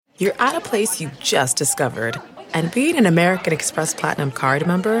you're at a place you just discovered. And being an American Express Platinum card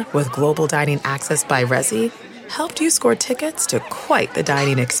member with global dining access by Resy helped you score tickets to quite the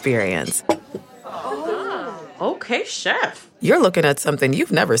dining experience. Oh, okay, chef. You're looking at something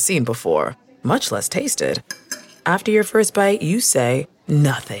you've never seen before, much less tasted. After your first bite, you say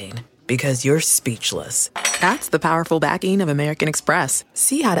nothing because you're speechless. That's the powerful backing of American Express.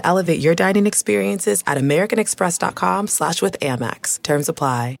 See how to elevate your dining experiences at americanexpress.com/withAmex. Terms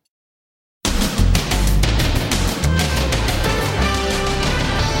apply.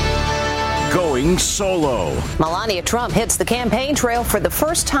 Going solo. Melania Trump hits the campaign trail for the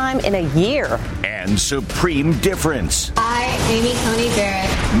first time in a year. And supreme difference. I, Amy Coney Barrett.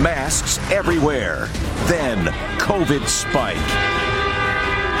 Masks everywhere. Then COVID spike.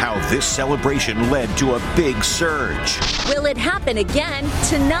 How this celebration led to a big surge. Will it happen again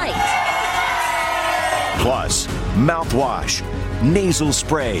tonight? Plus, mouthwash, nasal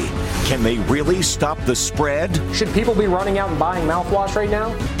spray. Can they really stop the spread? Should people be running out and buying mouthwash right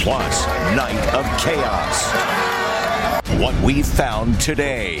now? Plus, night of chaos. What we found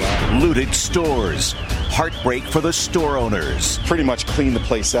today. Looted stores. Heartbreak for the store owners. Pretty much cleaned the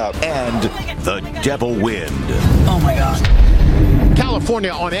place out. And the devil wind. Oh my God.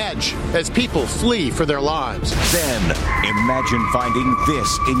 California on edge as people flee for their lives. Then, imagine finding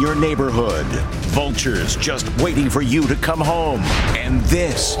this in your neighborhood. Vultures just waiting for you to come home. And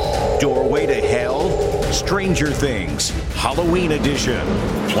this, Doorway to Hell, Stranger Things, Halloween edition.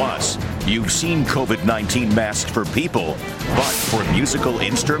 Plus, you've seen COVID-19 masks for people, but for musical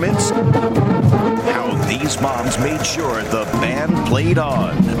instruments? How these moms made sure the band played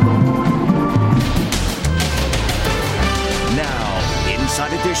on. Now,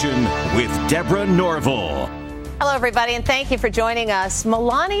 Inside Edition with Deborah Norville. Hello, everybody, and thank you for joining us.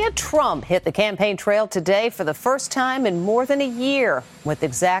 Melania Trump hit the campaign trail today for the first time in more than a year. With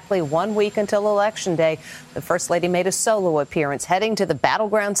exactly 1 week until Election Day, the First Lady made a solo appearance heading to the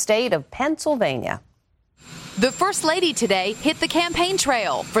battleground state of Pennsylvania. The First Lady today hit the campaign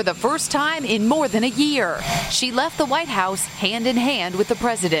trail for the first time in more than a year. She left the White House hand in hand with the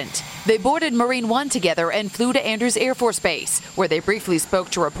president. They boarded Marine One together and flew to Andrews Air Force Base, where they briefly spoke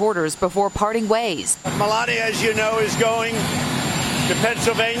to reporters before parting ways. Melania, as you know, is going to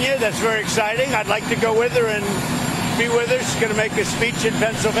Pennsylvania. That's very exciting. I'd like to go with her and be with her. She's going to make a speech in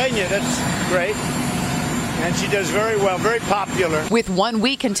Pennsylvania. That's great. And she does very well, very popular. With 1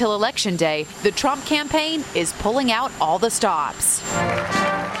 week until Election Day, the Trump campaign is pulling out all the stops.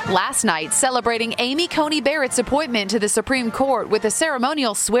 Last night, celebrating Amy Coney Barrett's appointment to the Supreme Court with a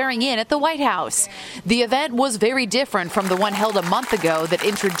ceremonial swearing in at the White House. The event was very different from the one held a month ago that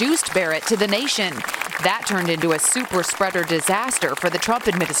introduced Barrett to the nation. That turned into a super spreader disaster for the Trump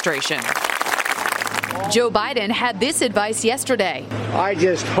administration. Joe Biden had this advice yesterday. I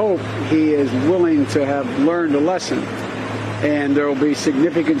just hope he is willing to have learned a lesson, and there will be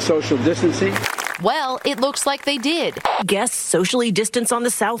significant social distancing. Well, it looks like they did. Guests socially distance on the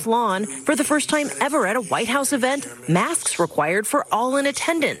South Lawn. For the first time ever at a White House event, masks required for all in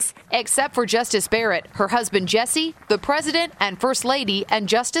attendance. Except for Justice Barrett, her husband Jesse, the president and First Lady, and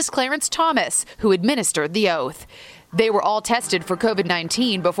Justice Clarence Thomas, who administered the oath. They were all tested for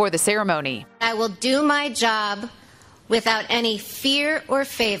COVID-19 before the ceremony. I will do my job without any fear or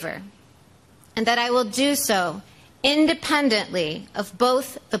favor, and that I will do so independently of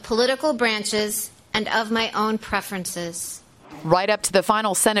both the political branches and of my own preferences. Right up to the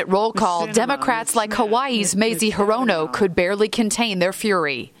final Senate roll call, Democrats like Hawaii's Mazie Hirono could barely contain their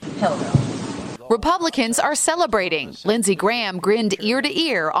fury. Republicans are celebrating. Lindsey Graham grinned ear to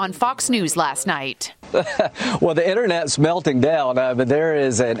ear on Fox News last night. Well, the internet's melting down, but there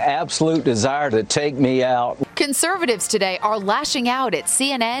is an absolute desire to take me out. Conservatives today are lashing out at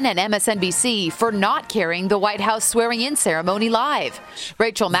CNN and MSNBC for not carrying the White House swearing-in ceremony live.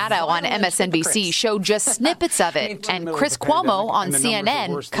 Rachel Maddow on MSNBC showed just snippets of it, and Chris Cuomo on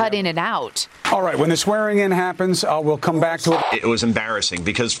CNN cut in and out. All right, when the swearing-in happens, we'll come back to it. It was embarrassing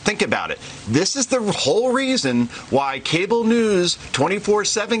because think about it. This is the whole reason why cable news,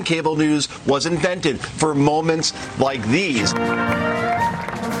 24/7 cable news, was invented, for moments like these.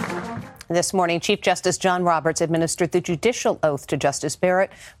 This morning, Chief Justice John Roberts administered the judicial oath to Justice Barrett,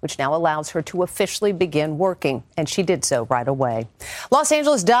 which now allows her to officially begin working, and she did so right away. Los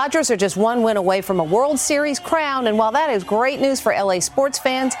Angeles Dodgers are just one win away from a World Series crown, and while that is great news for LA sports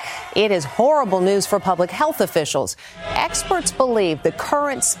fans, it is horrible news for public health officials. Experts believe the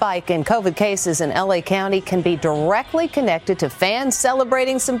current spike in COVID cases in LA County can be directly connected to fans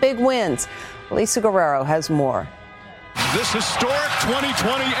celebrating some big wins. Lisa Guerrero has more. This historic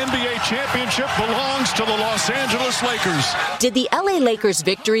 2020 NBA championship belongs to the Los Angeles Lakers. Did the LA Lakers'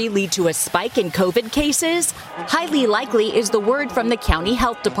 victory lead to a spike in COVID cases? Highly likely is the word from the county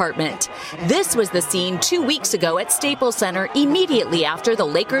health department. This was the scene 2 weeks ago at Staples Center immediately after the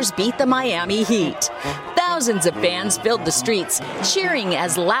Lakers beat the Miami Heat. Thousands of fans filled the streets, cheering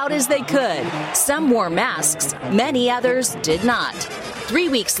as loud as they could. Some wore masks, many others did not. 3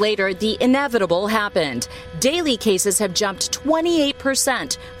 weeks later, the inevitable happened. Daily cases have jumped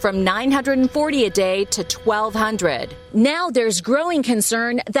 28%, from 940 a day to 1,200. Now there's growing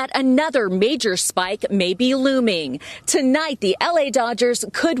concern that another major spike may be looming. Tonight, the LA Dodgers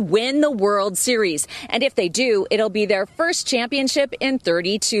could win the World Series. And if they do, it'll be their first championship in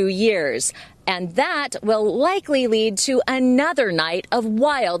 32 years. And that will likely lead to another night of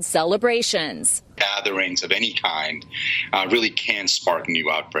wild celebrations. Gatherings of any kind really can spark new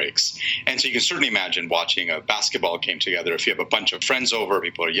outbreaks. And so you can certainly imagine watching a basketball game together. If you have a bunch of friends over,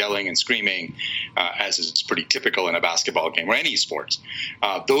 people are yelling and screaming, as is pretty typical in a basketball game or any sport.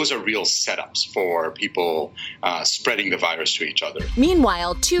 Those are real setups for people spreading the virus to each other.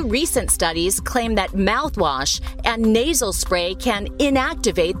 Meanwhile, 2 recent studies claim that mouthwash and nasal spray can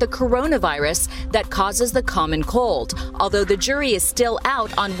inactivate the coronavirus that causes the common cold, although the jury is still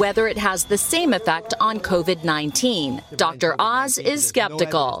out on whether it has the same effect on COVID-19. Dr. Oz is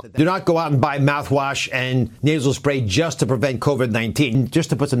skeptical. Do not go out and buy mouthwash and nasal spray just to prevent COVID-19. Just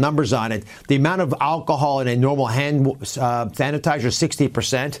to put some numbers on it, the amount of alcohol in a normal hand sanitizer is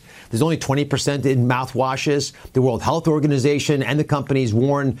 60%. There's only 20% in mouthwashes. The World Health Organization and the companies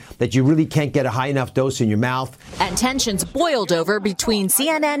warn that you really can't get a high enough dose in your mouth. And tensions boiled over between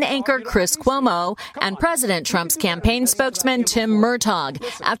CNN anchor Chris Cuomo and President Trump's campaign spokesman Tim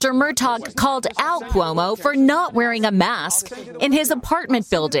Murtaugh after Murtaugh called out Cuomo for not wearing a mask in his apartment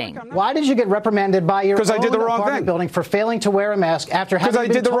building. Why did you get reprimanded by your own I did the wrong apartment thing. building for failing to wear a mask after having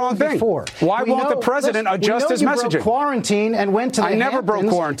been I did the told wrong thing. before? Why won't the president adjust his messaging? You broke quarantine and went to the I never Hamptons. broke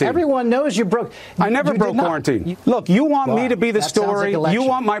quarantine. Everyone knows you broke. I never broke quarantine. Look, you want me to be the story. You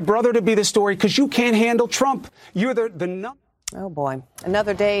want my brother to be the story because you can't handle Trump. You're the Oh, boy.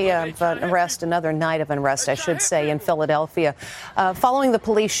 Another day of unrest, another night of unrest, I should say, in Philadelphia, following the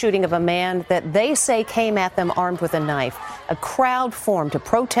police shooting of a man that they say came at them armed with a knife. A crowd formed to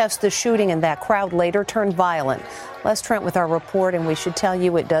protest the shooting, and that crowd later turned violent. Les Trent with our report, and we should tell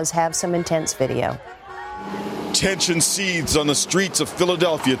you it does have some intense video. Tension seethes on the streets of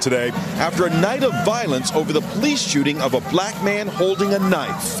Philadelphia today after a night of violence over the police shooting of a black man holding a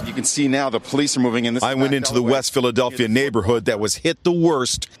knife. You can see now the police are moving in. I went into the West Philadelphia neighborhood that was hit the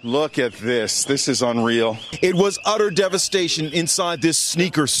worst. Look at this. This is unreal. It was utter devastation inside this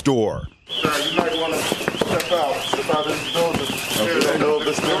sneaker store. Sir, you might want to step out. Step out of this building.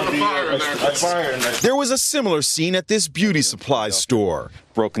 There was a similar scene at this beauty supply store.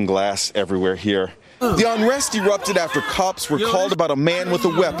 Broken glass everywhere here. The unrest erupted after cops were called about a man with a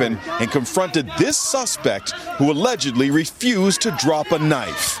weapon and confronted this suspect who allegedly refused to drop a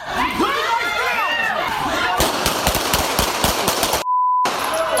knife.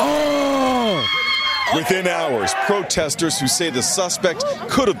 Within hours, protesters who say the suspect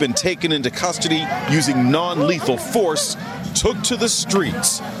could have been taken into custody using non-lethal force took to the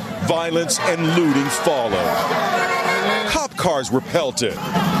streets. Violence and looting followed. Cop cars were pelted.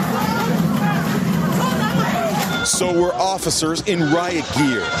 So were officers in riot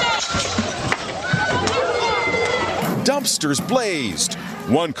gear. Dumpsters blazed.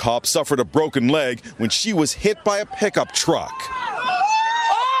 One cop suffered a broken leg when she was hit by a pickup truck.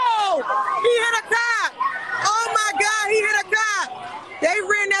 Oh! He hit a cop! Oh my God, he hit a cop! They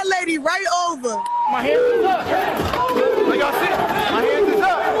ran that lady right over. My hands is up. Like y'all see, my hands is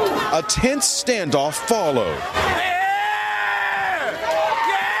up. A tense standoff followed.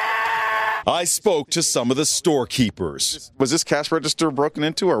 I spoke to some of the storekeepers. Was this cash register broken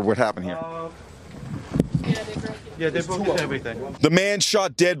into, or what happened here? Yeah, they broke into everything. The man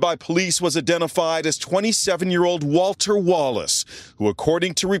shot dead by police was identified as 27-year-old Walter Wallace, who,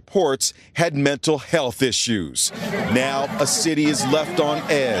 according to reports, had mental health issues. Now, a city is left on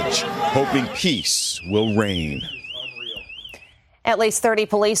edge, hoping peace will reign. At least 30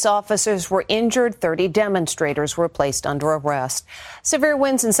 police officers were injured. 30 demonstrators were placed under arrest. Severe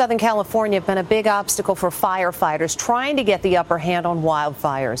winds in Southern California have been a big obstacle for firefighters trying to get the upper hand on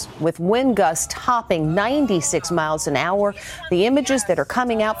wildfires. With wind gusts topping 96 miles an hour, the images that are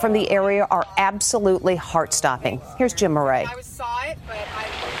coming out from the area are absolutely heart-stopping. Here's Jim Murray.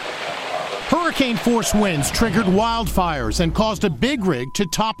 Hurricane-force winds triggered wildfires and caused a big rig to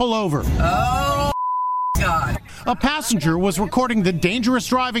topple over. Oh, God. A passenger was recording the dangerous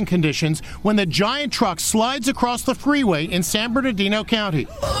driving conditions when the giant truck slides across the freeway in San Bernardino County.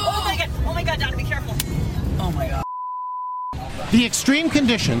 Oh my God, Don, be careful. Oh my God. The extreme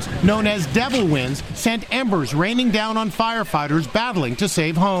conditions, known as devil winds, sent embers raining down on firefighters battling to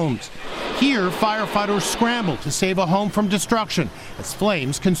save homes. Here, firefighters scramble to save a home from destruction as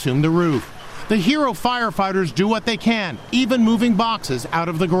flames consume the roof. The hero firefighters do what they can, even moving boxes out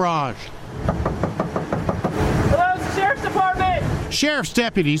of the garage. Hello, it's the Sheriff's Department. Sheriff's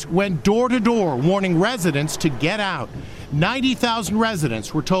deputies went door to door warning residents to get out. 90,000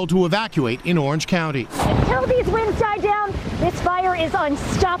 residents were told to evacuate in Orange County. Until these winds die down, this fire is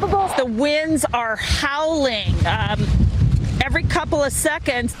unstoppable. The winds are howling every couple of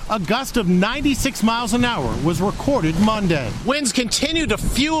seconds. A gust of 96 miles an hour was recorded Monday. Winds continue to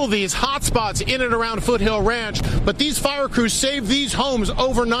fuel these hot spots in and around Foothill Ranch, but these fire crews saved these homes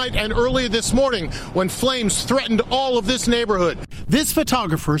overnight and early this morning when flames threatened all of this neighborhood. This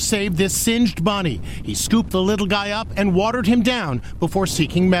photographer saved this singed bunny. He scooped the little guy up and watered him down before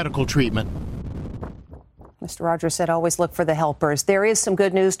seeking medical treatment. Mr. Rogers said always look for the helpers. There is some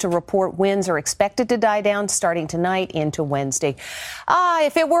good news to report. Winds are expected to die down starting tonight into Wednesday.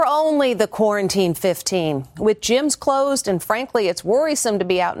 If it were only the quarantine 15. With gyms closed and frankly, it's worrisome to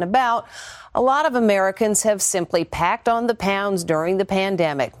be out and about. A lot of Americans have simply packed on the pounds during the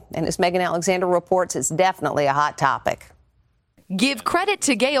pandemic. And as Megan Alexander reports, it's definitely a hot topic. Give credit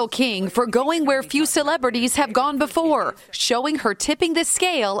to Gayle King for going where few celebrities have gone before, showing her tipping the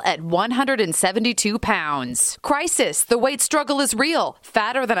scale at 172 pounds. Crisis, the weight struggle is real,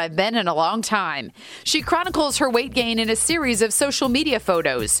 fatter than I've been in a long time. She chronicles her weight gain in a series of social media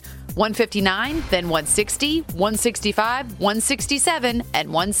photos. 159, then 160, 165, 167, and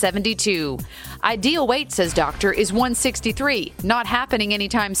 172. Ideal weight, says doctor, is 163, not happening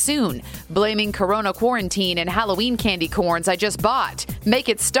anytime soon. Blaming corona quarantine and Halloween candy corns I just bought. Make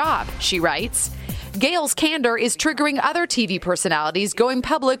it stop, she writes. Gayle's candor is triggering other TV personalities going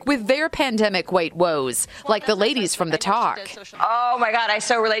public with their pandemic weight woes, like the ladies from The Talk. Oh my God, I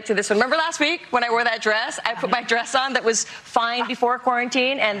so relate to this one. Remember last week when I wore that dress? I put my dress on that was fine before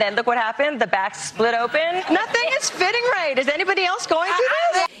quarantine, and then look what happened. The back split open. Nothing is fitting right. Is anybody else going through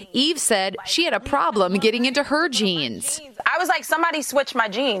this? Eve said she had a problem getting into her jeans. I was like, somebody switched my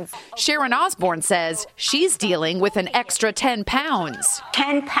jeans. Sharon Osbourne says she's dealing with an extra 10 pounds.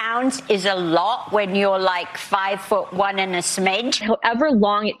 10 pounds is a lot when you're like 5'1" and a smidge. However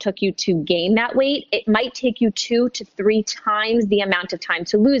long it took you to gain that weight, it might take you 2 to 3 times the amount of time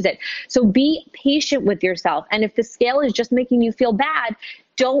to lose it. So be patient with yourself. And if the scale is just making you feel bad,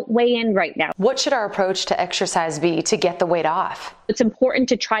 don't weigh in right now. What should our approach to exercise be to get the weight off? It's important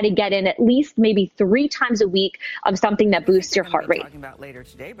to try to get in at least maybe 3 times a week of something that boosts your heart rate.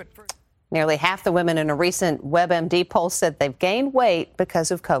 Nearly half the women in a recent WebMD poll said they've gained weight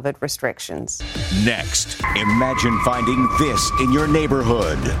because of COVID restrictions. Next, imagine finding this in your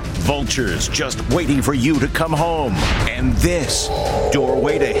neighborhood. Vultures just waiting for you to come home. And this,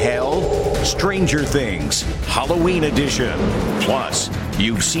 Doorway to Hell, Stranger Things, Halloween edition. Plus,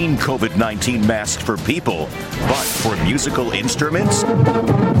 you've seen COVID-19 masks for people, but for musical instruments?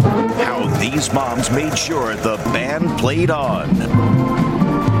 How these moms made sure the band played on.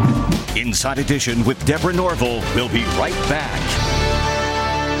 Inside Edition with Deborah Norville. We'll be right back.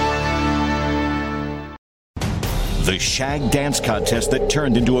 The Shag Dance Contest that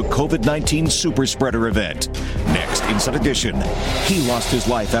turned into a COVID-19 super spreader event. Next, Inside Edition. He lost his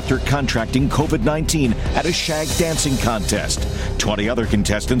life after contracting COVID-19 at a shag dancing contest. 20 other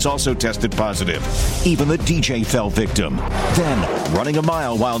contestants also tested positive. Even the DJ fell victim. Then, running a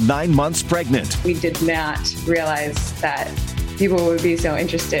mile while 9 months pregnant. We did not realize that people would be so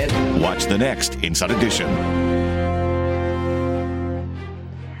interested. Watch the next Inside Edition.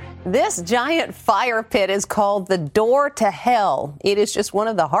 This giant fire pit is called the Door to Hell. It is just one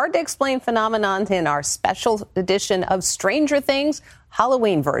of the hard-to-explain phenomenons in our special edition of Stranger Things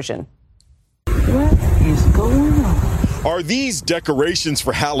Halloween version. What is going on? Are these decorations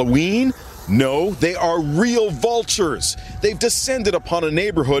for Halloween? No, they are real vultures. They've descended upon a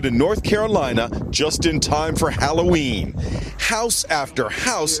neighborhood in North Carolina just in time for Halloween. House after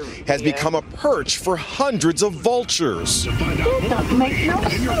house has become a perch for hundreds of vultures. That doesn't make no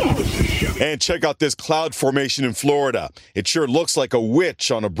sense. And check out this cloud formation in Florida. It sure looks like a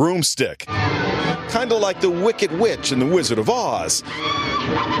witch on a broomstick. Kind of like the Wicked Witch in The Wizard of Oz.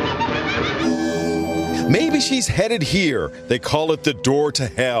 Maybe she's headed here. They call it the Door to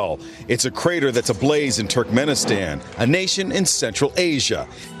Hell. It's a crater that's ablaze in Turkmenistan, a nation in Central Asia.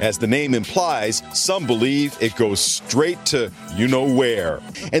 As the name implies, some believe it goes straight to you-know-where.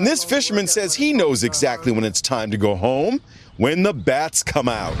 And this fisherman says he knows exactly when it's time to go home, when the bats come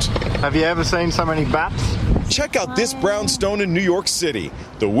out. Have you ever seen so many bats? Check out this brownstone in New York City.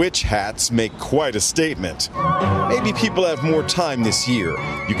 The witch hats make quite a statement. Maybe people have more time this year.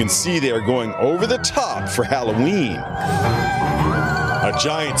 You can see they are going over the top for Halloween. A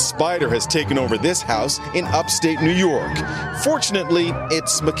giant spider has taken over this house in upstate New York. Fortunately,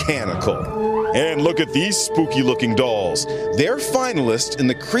 it's mechanical. And look at these spooky-looking dolls. They're finalists in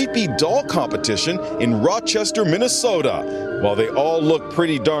the Creepy Doll Competition in Rochester, Minnesota. While they all look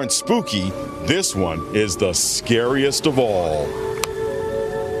pretty darn spooky, this one is the scariest of all.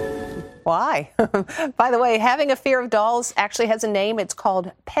 Why? By the way, having a fear of dolls actually has a name. It's called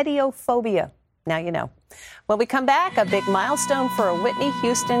pediophobia. Now you know. When we come back, a big milestone for a Whitney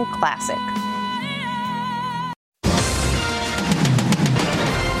Houston classic.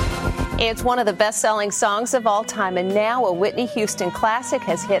 It's one of the best-selling songs of all time, and now a Whitney Houston classic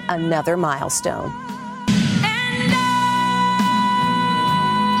has hit another milestone.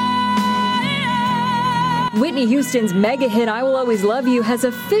 Whitney Houston's mega hit I Will Always Love You has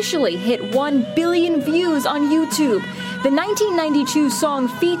officially hit 1 billion views on YouTube. The 1992 song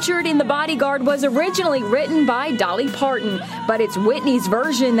featured in The Bodyguard was originally written by Dolly Parton, but it's Whitney's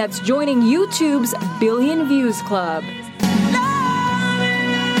version that's joining YouTube's Billion Views Club.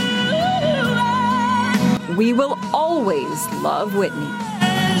 We will always love Whitney.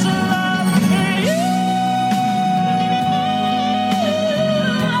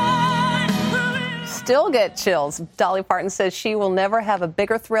 Still get chills. Dolly Parton says she will never have a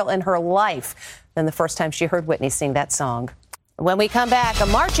bigger thrill in her life than the first time she heard Whitney sing that song. When we come back, a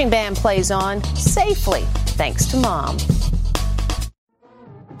marching band plays on safely, thanks to Mom.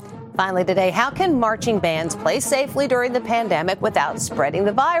 Finally today, how can marching bands play safely during the pandemic without spreading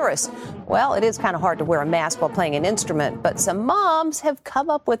the virus? Well, it is kind of hard to wear a mask while playing an instrument, but some moms have come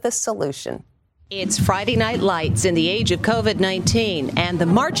up with a solution. It's Friday Night Lights in the age of COVID-19, and the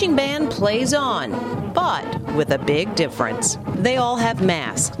marching band plays on, but with a big difference. They all have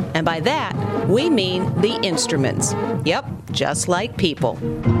masks, and by that, we mean the instruments. Yep, just like people.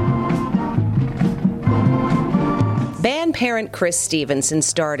 Band parent Chris Stevenson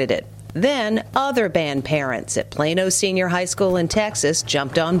started it. Then other band parents at Plano Senior High School in Texas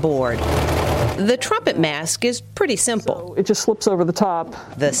jumped on board. The trumpet mask is pretty simple. So it just slips over the top.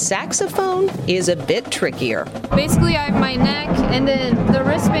 The saxophone is a bit trickier. Basically, I have my neck and then the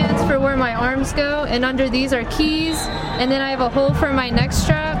wristbands for where my arms go, and under these are keys, and then I have a hole for my neck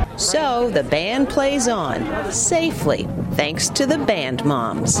strap. So the band plays on, safely, thanks to the band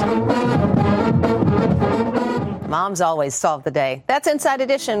moms. Moms always solve the day. That's Inside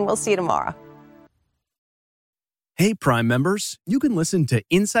Edition. We'll see you tomorrow. Hey, Prime members, you can listen to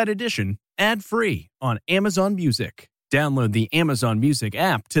Inside Edition ad-free on Amazon Music. Download the Amazon Music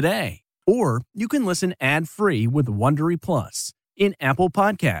app today. Or you can listen ad-free with Wondery Plus in Apple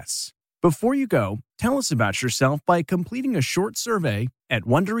Podcasts. Before you go, tell us about yourself by completing a short survey at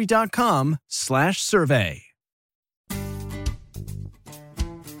Wondery.com/survey.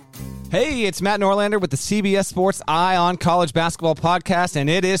 Hey, it's Matt Norlander with the CBS Sports Eye on College Basketball podcast, and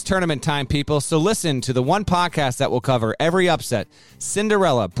it is tournament time, people. So listen to the one podcast that will cover every upset,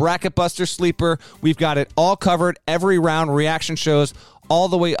 Cinderella, Bracket Buster, Sleeper. We've got it all covered, every round, reaction shows, all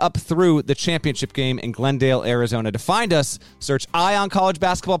the way up through the championship game in Glendale, Arizona. To find us, search Eye on College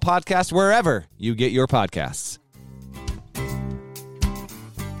Basketball podcast wherever you get your podcasts.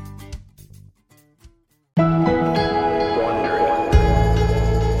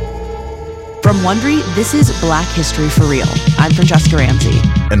 From Wondery, this is Black History for Real. I'm Francesca Ramsey.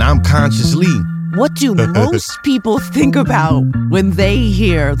 And I'm Conscious Lee. What do most people think about when they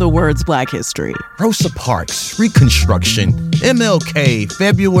hear the words Black History? Rosa Parks, Reconstruction, MLK,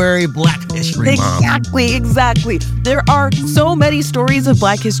 February, Black History Month. Exactly. There are so many stories of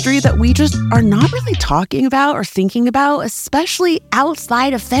Black history that we just are not really talking about or thinking about, especially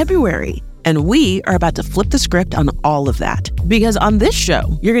outside of February. And we are about to flip the script on all of that. Because on this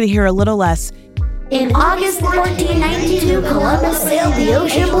show, you're going to hear a little less, in August 1492, Columbus sailed the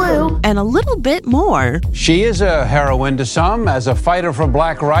ocean blue. And a little bit more. She is a heroine to some. As a fighter for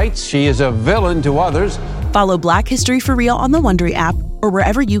black rights, she is a villain to others. Follow Black History for Real on the Wondery app or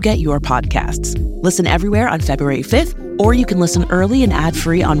wherever you get your podcasts. Listen everywhere on February 5th, or you can listen early and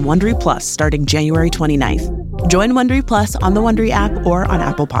ad-free on Wondery Plus starting January 29th. Join Wondery Plus on the Wondery app or on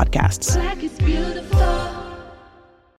Apple Podcasts.